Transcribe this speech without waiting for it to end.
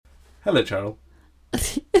Hello, Cheryl.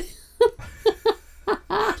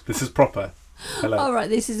 This is proper. Hello. All right,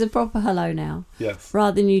 this is a proper hello now. Yes.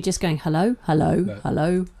 Rather than you just going hello, hello, No.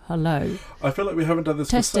 hello, hello. I feel like we haven't done this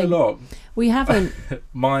Testing. for so long. We haven't.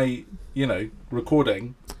 My,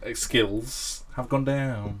 recording skills have gone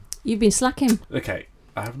down. You've been slacking. Okay,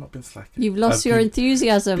 I have not been slacking. You've lost I've your been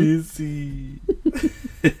enthusiasm. busy.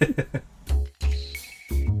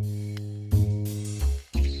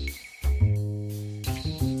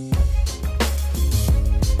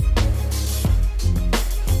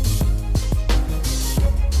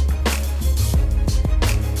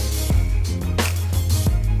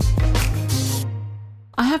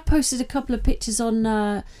 I have posted a couple of pictures on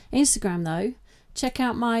Instagram though. Check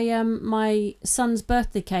out my my son's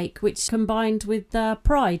birthday cake, which combined with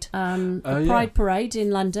Pride, Pride parade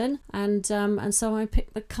in London, and so I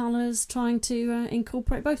picked the colours, trying to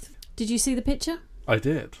incorporate both. Did you see the picture? I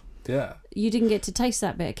did, yeah. You didn't get to taste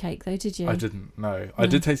that bit of cake though, did you? I didn't, no. I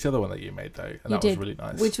did taste the other one that you made though, and You that did, was really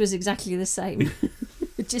nice. which was exactly the same,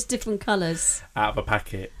 just different colours. Out of a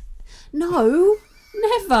packet. No,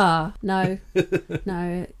 never. No,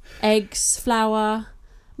 no. Eggs, flour.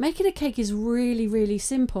 Making a cake is really, really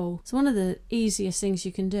simple. It's one of the easiest things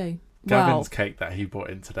you can do. Gavin's cake that he brought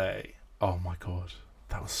in today. Oh my god,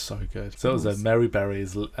 that was so good. So it was a Mary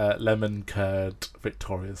Berry's lemon curd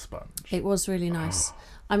Victoria sponge. It was really nice.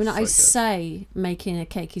 I mean, I say making a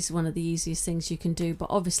cake is one of the easiest things you can do, but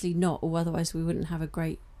obviously not, or otherwise we wouldn't have a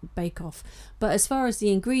great bake-off. But as far as the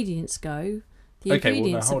ingredients go, the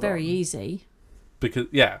ingredients are very easy. Because,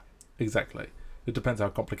 yeah, exactly. It depends how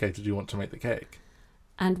complicated you want to make the cake.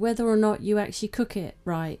 And whether or not you actually cook it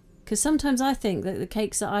right. Because sometimes I think that the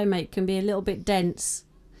cakes that I make can be a little bit dense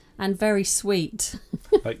and very sweet.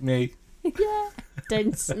 Like me. Yeah,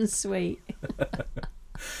 dense and sweet.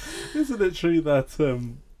 Isn't it true that,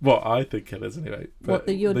 well, I think it is anyway. What,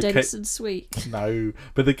 that you're dense and sweet? No,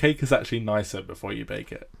 but the cake is actually nicer before you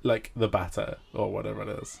bake it. Like the batter, or whatever it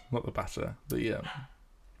is. Not the batter,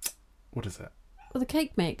 what is it? Well, the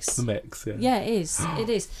cake mix. The mix, yeah. Yeah, it is. It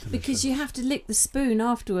is. Because you have to lick the spoon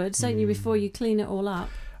afterwards, don't you, before you clean it all up.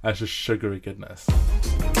 That's just sugary goodness.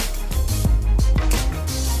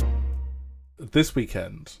 This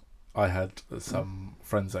weekend, I had some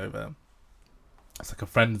friends over. It's like a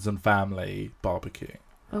friends and family barbecue.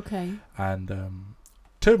 Okay. And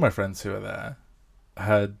two of my friends who were there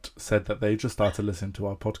had said that they just started listening to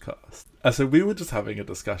our podcast. And so we were just having a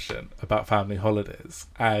discussion about family holidays.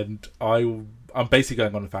 And I'm basically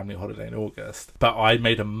going on a family holiday in August. But I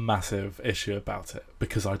made a massive issue about it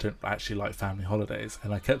because I don't actually like family holidays.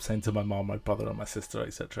 And I kept saying to my mum, my brother and my sister,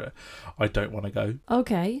 etc., I don't want to go.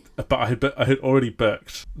 Okay. But I had already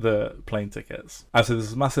booked the plane tickets. And so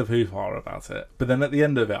there's a massive hoo-ha about it. But then at the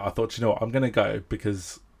end of it, I thought, you know what, I'm going to go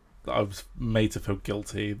because I was made to feel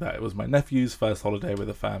guilty that it was my nephew's first holiday with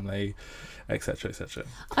a family, etc., etc.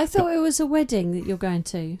 I thought it was a wedding that you're going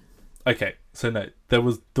to. Okay, so no, there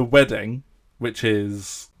was the wedding, which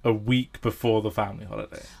is a week before the family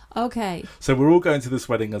holiday. Okay. So we're all going to this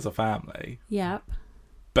wedding as a family. Yep.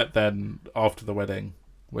 But then after the wedding,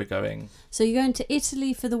 we're going... So you're going to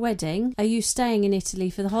Italy for the wedding. Are you staying in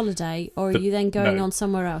Italy for the holiday, or are you then going on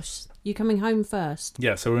somewhere else? You coming home first?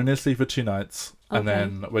 Yeah, so we're in Italy for 2 nights, and Okay.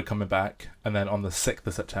 then we're coming back, and then on the 6th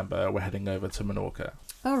of September, we're heading over to Menorca.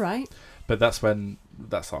 All right. But that's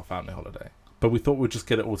our family holiday. But we thought we'd just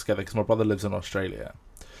get it all together because my brother lives in Australia.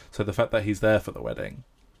 So the fact that he's there for the wedding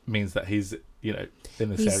means that he's, in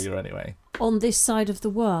this area anyway. On this side of the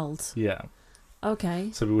world? Yeah. Okay.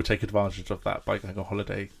 So we would take advantage of that by going on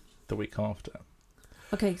holiday the week after.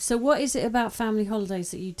 Okay, so what is it about family holidays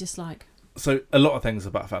that you dislike? So a lot of things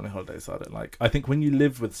about family holidays I don't like. I think when you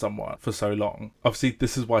live with someone for so long, obviously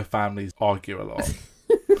this is why families argue a lot.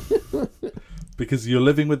 Because you're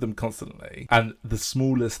living with them constantly and the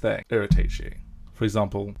smallest thing irritates you. For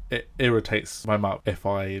example, it irritates my mum if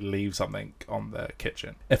I leave something on the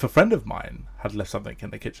kitchen. If a friend of mine had left something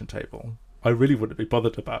in the kitchen table, I really wouldn't be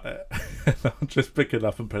bothered about it. I'll just pick it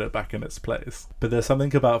up and put it back in its place. But there's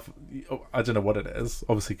something about, I don't know what it is,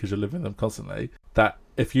 obviously because you're living with them constantly, that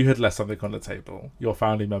if you had left something on the table, your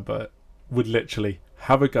family member would literally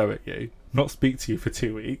have a go at you, not speak to you for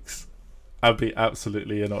 2 weeks, and be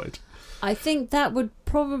absolutely annoyed. I think that would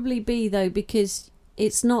probably be, though, because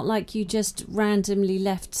it's not like you just randomly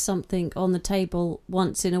left something on the table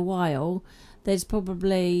once in a while. There's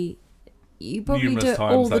probably... You probably Numerous do it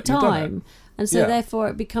all the times that you've done time. And so therefore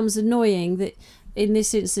it becomes annoying that in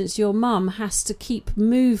this instance your mum has to keep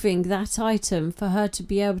moving that item for her to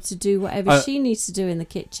be able to do whatever she needs to do in the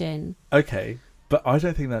kitchen. Okay, but I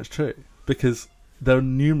don't think that's true. Because there are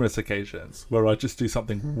numerous occasions where I just do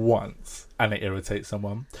something once and it irritates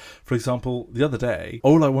someone. For example, the other day,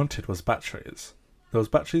 all I wanted was batteries. There was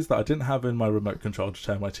batteries that I didn't have in my remote control to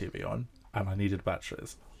turn my TV on, and I needed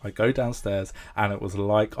batteries. I go downstairs, and it was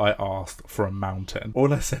like I asked for a mountain.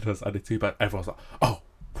 All I said was, I need 2 batteries. Everyone was like, oh,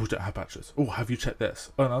 we don't have batteries. Oh, have you checked this?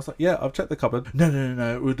 Oh, and I was like, yeah, I've checked the cupboard.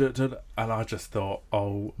 No. We don't. And I just thought,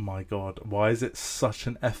 oh my God, why is it such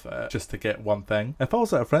an effort just to get one thing? If I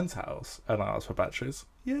was at a friend's house and I asked for batteries,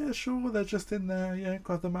 yeah, sure, they're just in there. Yeah,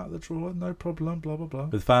 grab them out of the drawer, no problem, blah, blah, blah.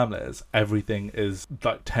 With families, everything is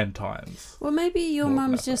like 10 times. Well, maybe your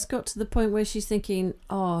mum's just got to the point where she's thinking,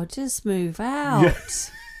 oh, just move out.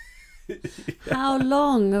 Yeah. How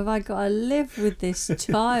long have I got to live with this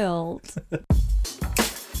child?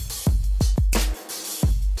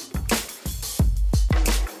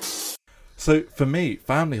 So for me,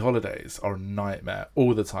 family holidays are a nightmare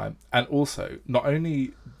all the time. And also, not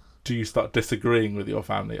only do you start disagreeing with your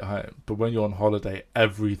family at home, but when you're on holiday,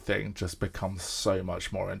 everything just becomes so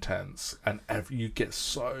much more intense. And you get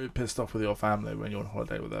so pissed off with your family when you're on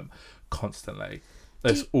holiday with them constantly.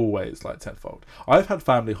 It's always like tenfold. I've had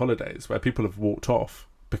family holidays where people have walked off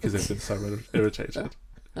because they've been so irritated.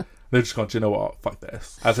 They've just gone, do you know what? Fuck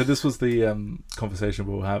this. And so this was the conversation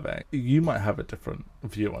we were having. You might have a different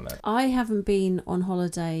view on it. I haven't been on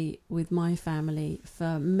holiday with my family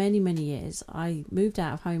for many, many years. I moved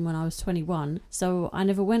out of home when I was 21, so I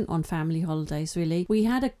never went on family holidays, really. We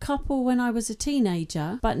had a couple when I was a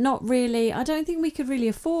teenager, but not really. I don't think we could really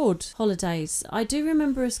afford holidays. I do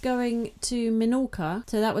remember us going to Menorca.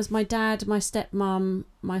 So that was my dad, my stepmum,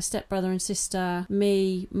 my stepbrother and sister,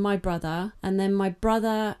 me, my brother, and then my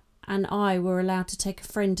brother and I were allowed to take a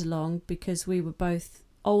friend along because we were both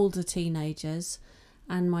older teenagers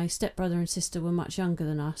and my stepbrother and sister were much younger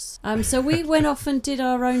than us. So we went off and did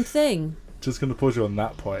our own thing. Just going to pause you on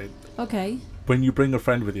that point. Okay. When you bring a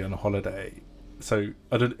friend with you on a holiday, so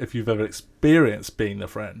I don't know if you've ever experienced being the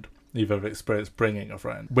friend, you've ever experienced bringing a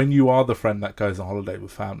friend. When you are the friend that goes on holiday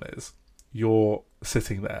with families, you're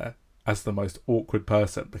sitting there as the most awkward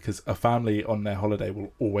person because a family on their holiday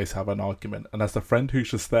will always have an argument, and as the friend who's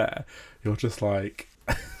just there, you're just like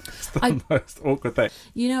it's the most awkward thing.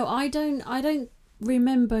 You know, I don't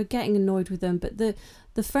remember getting annoyed with them, but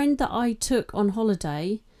the friend that I took on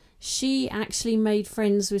holiday, she actually made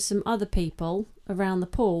friends with some other people around the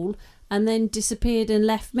pool and then disappeared and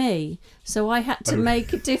left me, so I had to make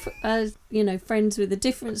friends with a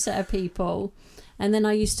different set of people. And then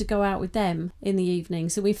I used to go out with them in the evening.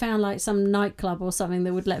 So we found like some nightclub or something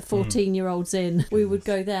that would let 14-year-olds in. We would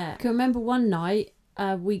go there. I can remember one night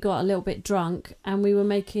we got a little bit drunk and we were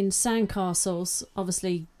making sandcastles,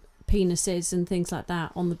 obviously penises and things like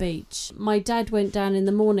that on the beach. My dad went down in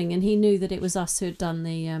the morning and he knew that it was us who had done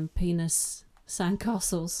the penis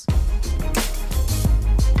sandcastles.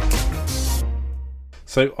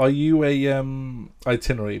 So are you a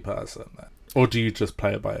itinerary person then? Or do you just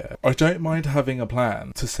play it by ear? I don't mind having a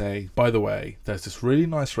plan to say, by the way, there's this really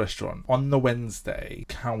nice restaurant on the Wednesday.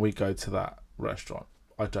 Can we go to that restaurant?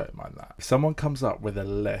 I don't mind that. If someone comes up with a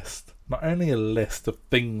list, not only a list of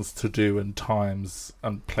things to do and times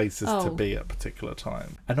and places to be at a particular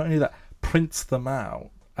time, and not only that, prints them out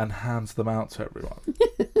and hands them out to everyone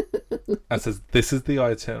and says, this is the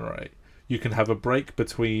itinerary. You can have a break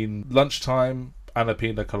between lunchtime and a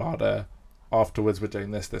pina colada. Afterwards, we're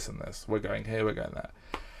doing this, and this. We're going here, we're going there.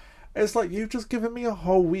 It's like, you've just given me a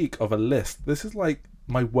whole week of a list. This is like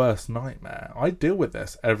my worst nightmare. I deal with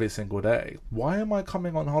this every single day. Why am I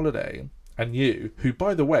coming on holiday? And you, who,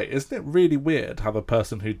 by the way, isn't it really weird how the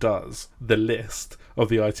person who does the list of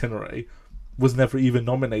the itinerary was never even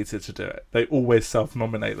nominated to do it? They always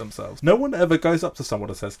self-nominate themselves. No one ever goes up to someone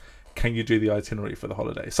and says, can you do the itinerary for the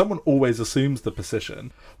holiday? Someone always assumes the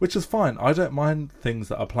position, which is fine. I don't mind things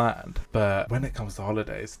that are planned. But when it comes to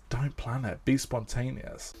holidays, don't plan it. Be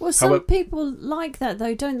spontaneous. Well, some people like that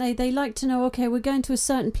though, don't they? They like to know, okay, we're going to a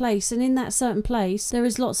certain place, and in that certain place, there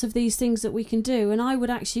is lots of these things that we can do. And I would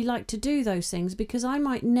actually like to do those things because I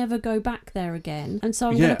might never go back there again. And so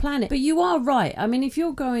I'm going to plan it. But you are right. I mean, if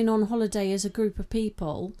you're going on holiday as a group of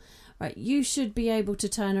people, right, you should be able to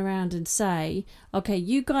turn around and say, okay,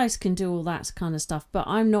 you guys can do all that kind of stuff, but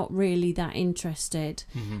I'm not really that interested.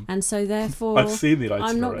 Mm-hmm. And so therefore, I've seen the itinerary.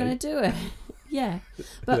 I'm not going to do it. Yeah.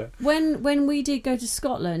 But when we did go to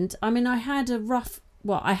Scotland, I mean, I had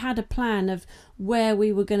a plan of where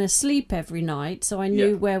we were going to sleep every night, so I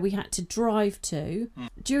knew where we had to drive to. Mm.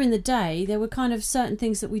 During the day, there were kind of certain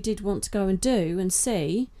things that we did want to go and do and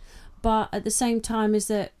see, but at the same time is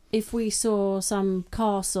that if we saw some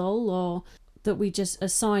castle or that we just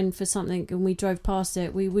assigned for something and we drove past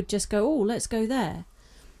it, we would just go, oh, let's go there.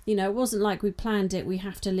 it wasn't like we planned it. We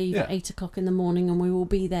have to leave at 8 o'clock in the morning and we will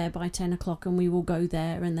be there by 10 o'clock and we will go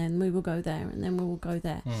there and then we will go there and then we will go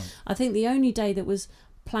there. I think the only day that was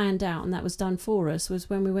planned out and that was done for us was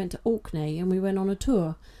when we went to Orkney and we went on a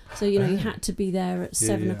tour. So, you had to be there at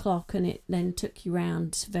 7 o'clock and it then took you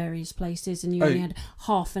around various places and you only had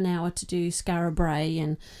half an hour to do Skara Brae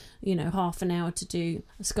and, half an hour to do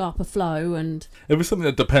Scarpa Flow. And it was something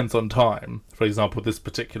that depends on time. For example, this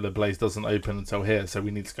particular place doesn't open until here, so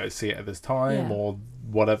we need to go see it at this time or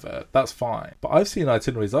whatever. That's fine. But I've seen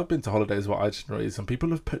itineraries. I've been to holidays with itineraries and people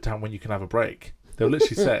have put down when you can have a break. They'll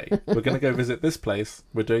literally say, we're going to go visit this place,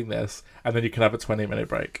 we're doing this, and then you can have a 20-minute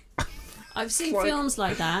break. I've seen films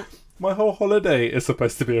like that. My whole holiday is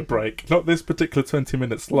supposed to be a break, not this particular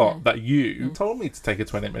 20-minute slot that you told me to take a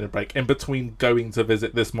 20-minute break in between going to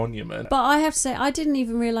visit this monument. But I have to say, I didn't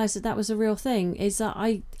even realise that was a real thing, is that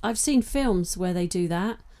I've seen films where they do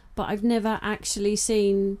that, but I've never actually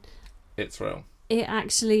seen... It's real. It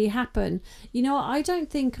actually happen. I don't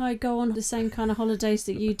think I go on the same kind of holidays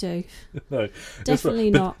that you do. No,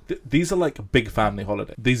 definitely not. These are like big family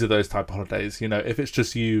holidays. These are those type of holidays. If it's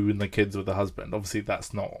just you and the kids with the husband, obviously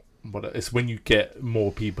that's not what it's. When you get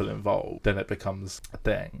more people involved, then it becomes a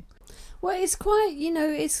thing. Well, it's quite,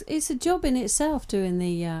 it's a job in itself doing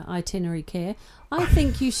the itinerary care. I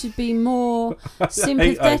think you should be more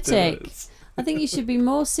sympathetic. I think you should be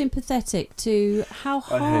more sympathetic to how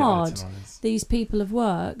hard these people have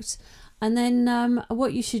worked. And then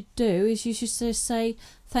what you should do is you should just say,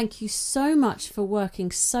 thank you so much for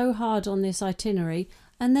working so hard on this itinerary,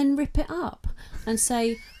 and then rip it up and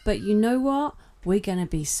say, but you know what? We're going to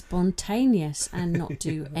be spontaneous and not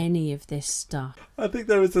do any of this stuff. I think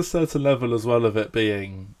there is a certain level as well of it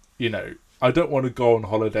being, I don't want to go on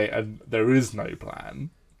holiday and there is no plan.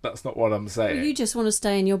 That's not what I'm saying. Well, you just want to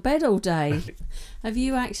stay in your bed all day. Have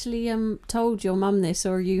you actually told your mum this,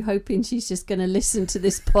 or are you hoping she's just going to listen to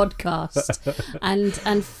this podcast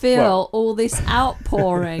and feel all this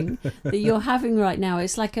outpouring that you're having right now?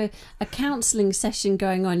 It's like a counselling session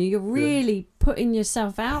going on. You're really putting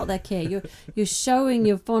yourself out there, Keir. You're showing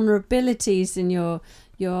your vulnerabilities and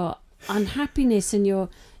your unhappiness and your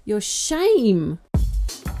shame.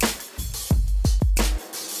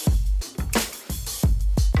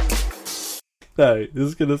 No, this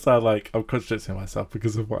is going to sound like I'm contradicting myself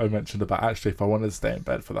because of what I mentioned about actually if I wanted to stay in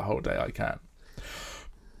bed for the whole day, I can.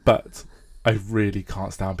 But I really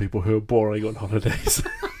can't stand people who are boring on holidays.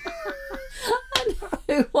 And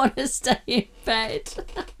who want to stay in bed.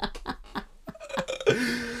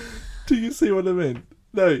 Do you see what I mean?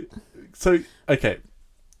 No. So, okay.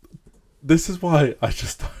 This is why I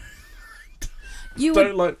just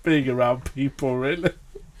don't like being around people, really.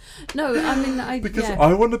 No, I mean, because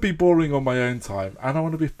I want to be boring on my own time and I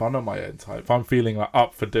want to be fun on my own time. If I'm feeling like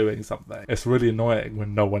up for doing something, it's really annoying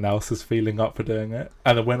when no one else is feeling up for doing it.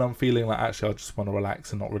 And when I'm feeling like actually I just want to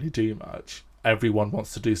relax and not really do much, everyone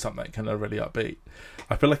wants to do something and they're really upbeat.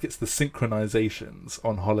 I feel like it's the synchronizations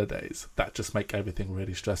on holidays that just make everything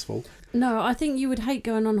really stressful. No, I think you would hate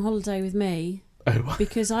going on holiday with me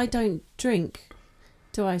because I don't drink.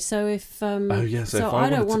 Do I? So if so if I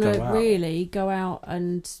don't want to really go out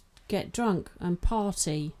and get drunk and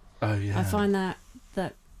party. Oh yeah. I find that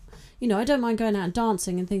I don't mind going out and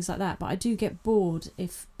dancing and things like that, but I do get bored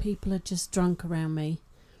if people are just drunk around me.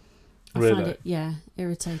 I find it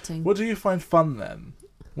irritating. What do you find fun then?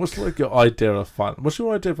 What's like your idea of fun? What's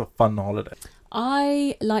your idea of a fun holiday?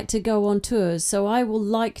 I like to go on tours, so I will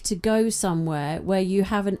like to go somewhere where you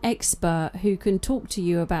have an expert who can talk to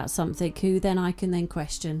you about something, who then I can then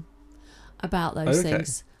question about those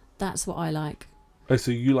things. That's what I like. Oh,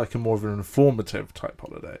 so you like a more of an informative type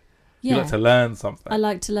holiday? Yeah. You like to learn something? I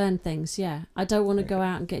like to learn things, yeah. I don't want to go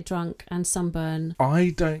out and get drunk and sunburn.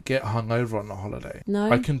 I don't get hungover on a holiday. No?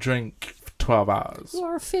 I can drink for 12 hours. You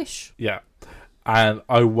are a fish. Yeah. And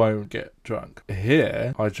I won't get drunk.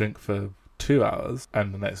 Here, I drink for 2 hours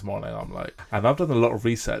and the next morning I'm like, and I've done a lot of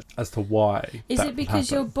research as to why. Is it because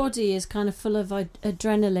your body is kind of full of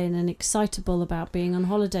adrenaline and excitable about being on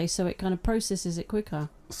holiday, so it kind of processes it quicker?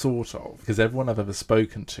 Sort of, because everyone I've ever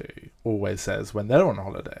spoken to always says when they're on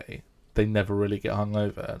holiday they never really get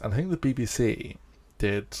hungover. And I think the BBC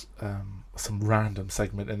did some random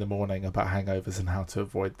segment in the morning about hangovers and how to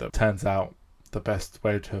avoid them. Turns out the best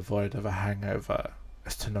way to avoid a hangover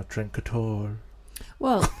is to not drink at all.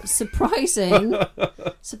 Well, surprisingly,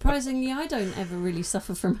 I don't ever really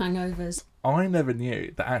suffer from hangovers. I never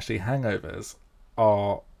knew that actually hangovers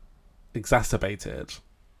are exacerbated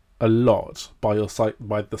a lot by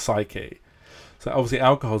the psyche. So obviously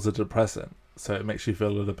alcohol's a depressant, so it makes you feel a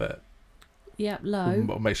little bit low.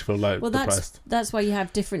 It makes you feel low, well, depressed. That's why you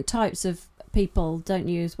have different types of people, don't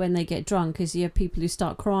you, is when they get drunk, is you have people who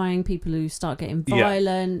start crying, people who start getting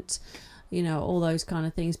violent, you know, all those kind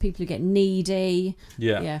of things, people who get needy.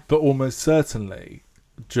 Yeah. But almost certainly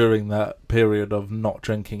during that period of not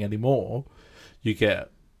drinking anymore, you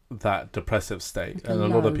get that depressive state, like and a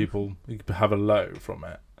lot of people have a low from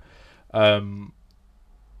it.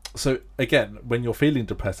 So again, when you're feeling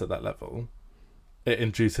depressed at that level, it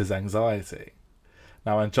induces anxiety.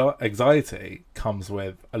 Now, anxiety comes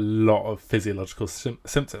with a lot of physiological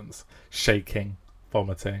symptoms: shaking,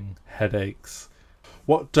 vomiting, headaches.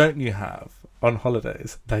 What don't you have on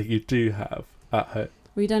holidays that you do have at home?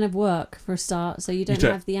 Well, you don't have work for a start, so you don't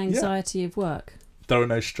have the anxiety of work. There are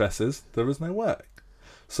no stresses. There is no work.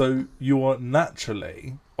 So you are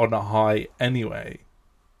naturally on a high anyway,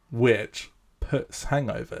 which puts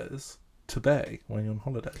hangovers to bay when you're on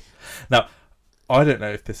holiday. Now, I don't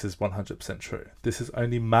know if this is 100% true. This is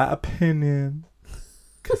only my opinion.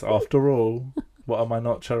 Because after all, what am I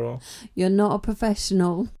not, Cheryl? You're not a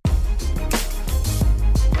professional.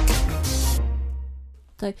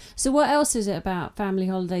 So what else is it about family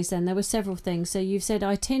holidays then? There were several things. So you've said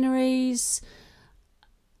itineraries.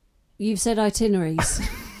 We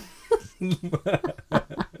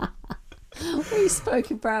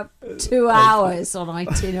spoke about 2 hours on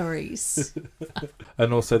itineraries.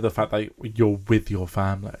 And also the fact that you're with your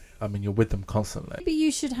family. I mean, you're with them constantly. Maybe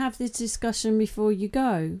you should have this discussion before you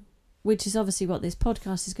go, which is obviously what this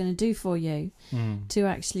podcast is going to do for you, to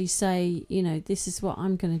actually say, you know, this is what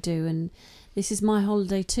I'm going to do, and this is my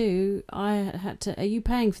holiday too. Are you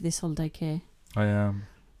paying for this holiday, Keir? I am.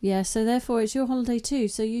 Yeah, so therefore it's your holiday too.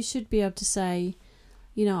 So you should be able to say,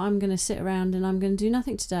 you know, I'm going to sit around and I'm going to do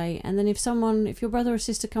nothing today. And then if your brother or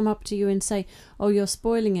sister come up to you and say, oh, you're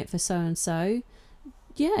spoiling it for so-and-so,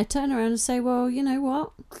 yeah, turn around and say, well, you know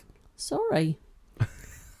what? Sorry.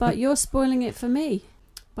 But you're spoiling it for me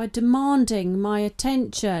by demanding my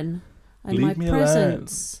attention and Leave my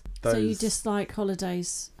presence. So you dislike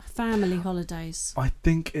holidays, family holidays. I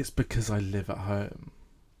think it's because I live at home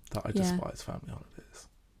that I despise family holidays.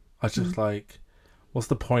 I just what's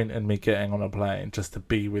the point in me getting on a plane just to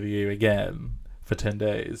be with you again for 10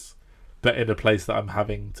 days, but in a place that I'm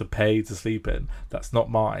having to pay to sleep in, that's not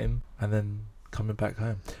mine, and then coming back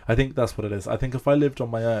home. I think that's what it is. I think if I lived on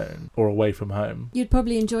my own or away from home, you'd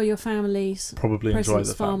probably enjoy your family's enjoy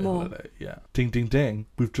the far family more. holiday. Yeah. Ding, ding, ding.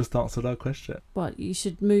 We've just answered our question. What, you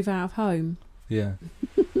should move out of home? Yeah.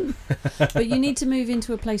 But you need to move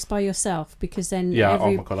into a place by yourself, because then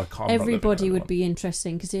oh my God, I can't. Everybody would be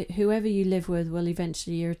interesting, because whoever you live with will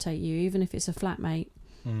eventually irritate you. Even if it's a flatmate,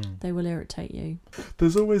 they will irritate you.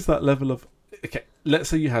 There's always that level of, okay, let's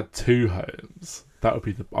say you had 2 homes. That would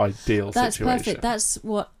be the ideal situation. That's perfect. That's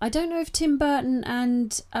what, I don't know if Tim Burton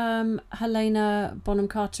and Helena Bonham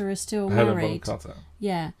Carter are still married. Bonham Carter.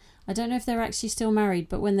 Yeah. I don't know if they're actually still married,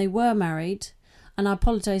 but when they were married, and I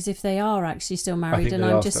apologise if they are actually still married, and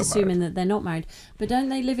I'm just assuming that they're not married. But don't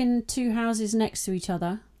they live in 2 houses next to each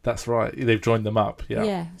other? That's right. They've joined them up. Yeah.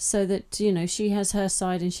 Yeah. So that, you know, she has her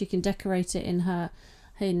side and she can decorate it in her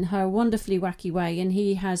wonderfully wacky way, and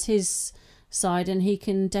he has his side and he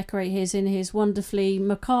can decorate his in his wonderfully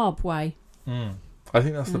macabre way. I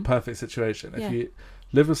think that's the perfect situation. If you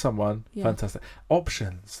live with someone, fantastic.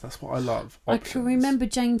 Options. That's what I love. Options. I can remember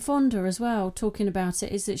Jane Fonda as well talking about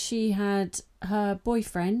it, is that she had her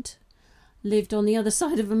boyfriend lived on the other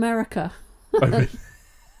side of America.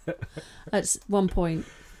 At one point.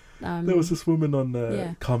 There was this woman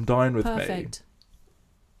on Come Dine With Me.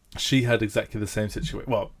 She had exactly the same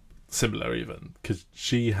situation. Well, similar even, because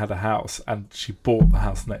she had a house and she bought the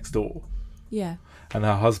house next door. Yeah. And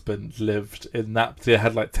her husband lived in that. They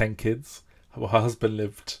had like 10 kids. Well, her husband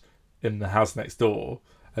lived in the house next door,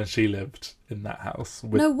 and she lived in that house.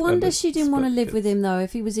 No wonder she didn't want to live with him, though,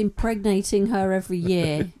 if he was impregnating her every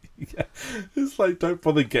year. Yeah. It's like, don't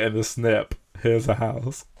bother getting a snip. Here's a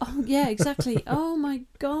house. Oh, yeah, exactly. Oh, my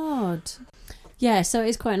God. Yeah, so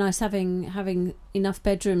it's quite nice having enough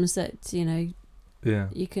bedrooms that, you know,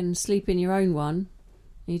 you can sleep in your own one.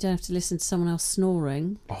 And you don't have to listen to someone else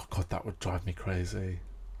snoring. Oh, God, that would drive me crazy.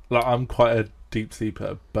 Like, I'm quite a deep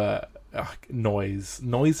sleeper, but noise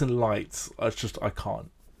and lights, it's just, I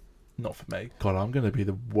can't. Not for me. God, I'm going to be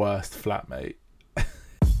the worst flatmate.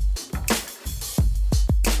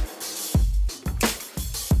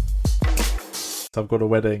 So I've got a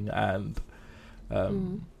wedding and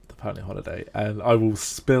the family holiday, and I will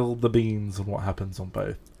spill the beans on what happens on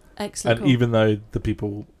both. Excellent. And even though the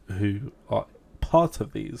people who are part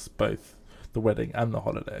of these, both the wedding and the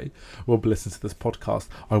holiday, will be listening to this podcast,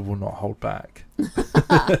 I will not hold back.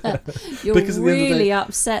 You'll really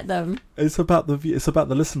upset them. It's about the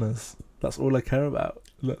listeners. That's all I care about.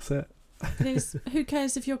 That's it. It is. Who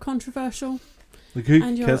cares if you're controversial? Like, who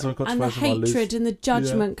and cares if I'm and the controversial? hatred and the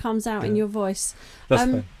judgment comes out in your voice. That's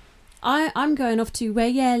fine. I'm going off to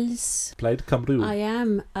Wales. Played Cymru. I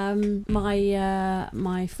am.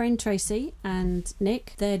 My friend Tracy and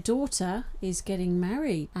Nick, their daughter is getting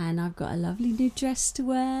married, and I've got a lovely new dress to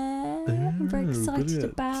wear. I'm very excited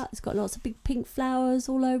about. It's got lots of big pink flowers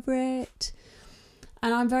all over it,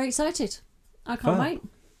 and I'm very excited. I can't wait.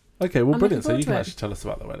 Okay, well, brilliant. So you can actually tell us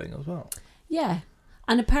about the wedding as well. Yeah.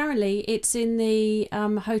 And apparently it's in the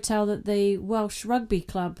hotel that the Welsh Rugby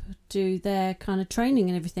Club do their kind of training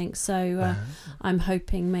and everything. So I'm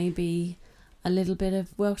hoping maybe a little bit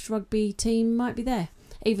of Welsh rugby team might be there.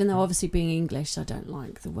 Even though obviously being English, I don't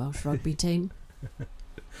like the Welsh rugby team.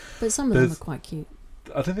 But some of them are quite cute.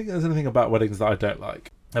 I don't think there's anything about weddings that I don't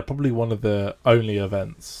like. They're probably one of the only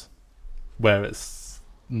events where it's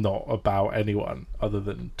not about anyone other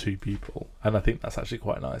than two people. And I think that's actually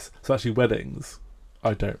quite nice. So actually weddings,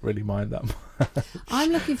 I don't really mind that much.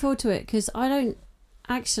 I'm looking forward to it because I don't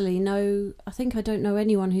actually know. I think I don't know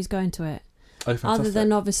anyone who's going to it, other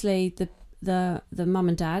than obviously the mum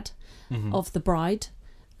and dad of the bride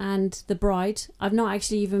and the bride. I've not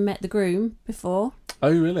actually even met the groom before.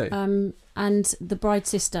 Oh, really? And the bride's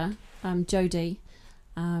sister, Jodie.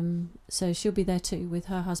 So she'll be there too with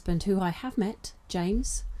her husband, who I have met,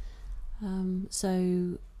 James.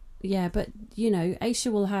 So. Yeah, but, you know,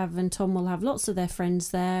 Aisha will have and Tom will have lots of their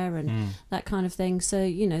friends there and that kind of thing. So,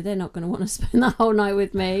 you know, they're not going to want to spend the whole night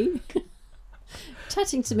with me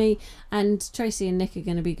chatting to me. And Tracy and Nick are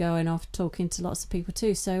going to be going off talking to lots of people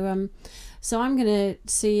too. So I'm going to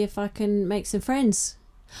see if I can make some friends.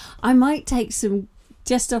 I might take some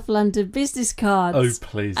Just Off London business cards. Oh,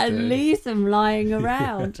 please do. And leave them lying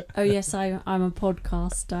around. Oh, yes, I'm a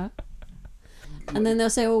podcaster. And then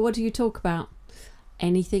they'll say, well, what do you talk about?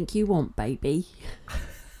 Anything you want, baby.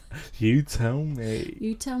 You tell me.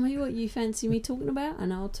 You tell me what you fancy me talking about,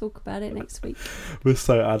 and I'll talk about it next week. We're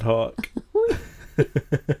so ad hoc. Well,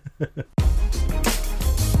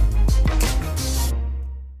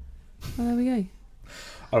 there we go.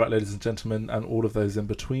 All right, ladies and gentlemen, and all of those in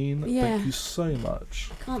between, thank you so much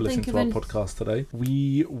for listening to our podcast today.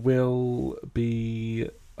 We will be...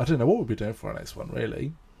 I don't know what we'll be doing for our next one,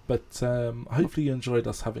 really. But hopefully you enjoyed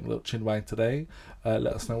us having a little chinwag today.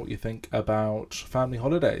 Let us know what you think about family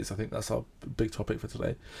holidays. I think that's our big topic for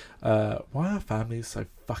today. Why are families so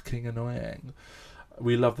fucking annoying?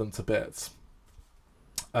 We love them to bits.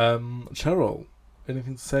 Cheryl,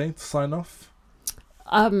 anything to say to sign off?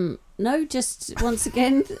 No, just once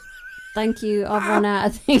again, thank you. I've run out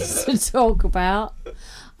of things to talk about.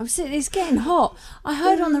 It's getting hot. I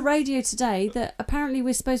heard on the radio today that apparently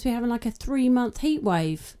we're supposed to be having like a 3-month heat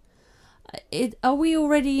wave. Are we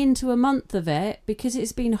already into a month of it? Because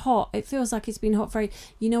it's been hot. It feels like it's been hot for...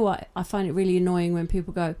 You know what? I find it really annoying when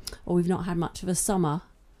people go, oh, we've not had much of a summer.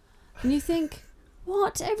 And you think,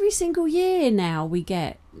 what? Every single year now we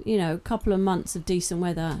get, you know, a couple of months of decent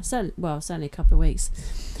weather. Certainly a couple of weeks.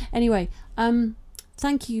 Anyway,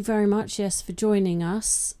 thank you very much, Jess, for joining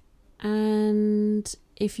us. And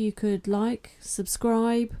if you could like,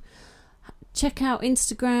 subscribe, check out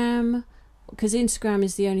Instagram, because Instagram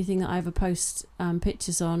is the only thing that I ever post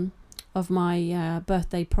pictures on of my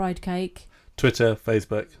birthday pride cake. Twitter,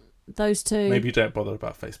 Facebook. Those two. Maybe you don't bother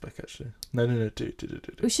about Facebook, actually. No, do.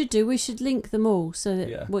 We should link them all so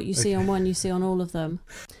that what you see on one, you see on all of them.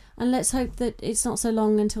 And let's hope that it's not so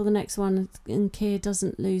long until the next one and Keir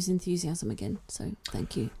doesn't lose enthusiasm again. So,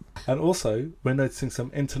 thank you. And also, we're noticing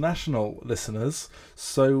some international listeners.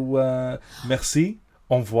 So, merci,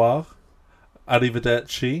 au revoir,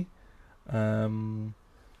 arrivederci. Are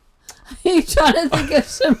you trying to think of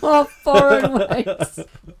some more foreign ways?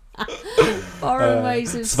 Foreign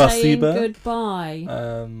ways of saying goodbye.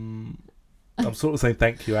 I'm sort of saying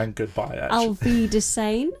thank you and goodbye, actually. Auf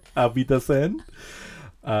Wiedersehen. Auf Wiedersehen.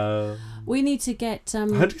 We need to get... how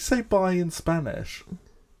do you say bye in Spanish?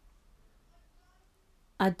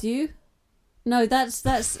 Adieu? No, that's...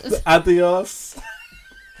 Adios.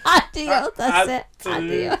 Adios, that's it.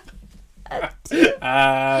 Adios.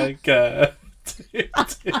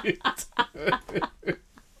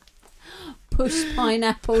 Push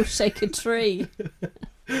pineapple, shake a tree.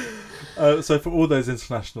 So for all those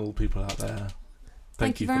international people out there,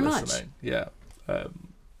 thank you very much. Listening. Yeah.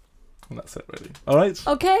 And that's it, really. All right.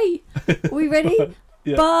 Okay. Are we ready?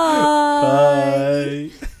 Yeah.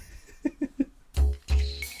 Bye. Bye.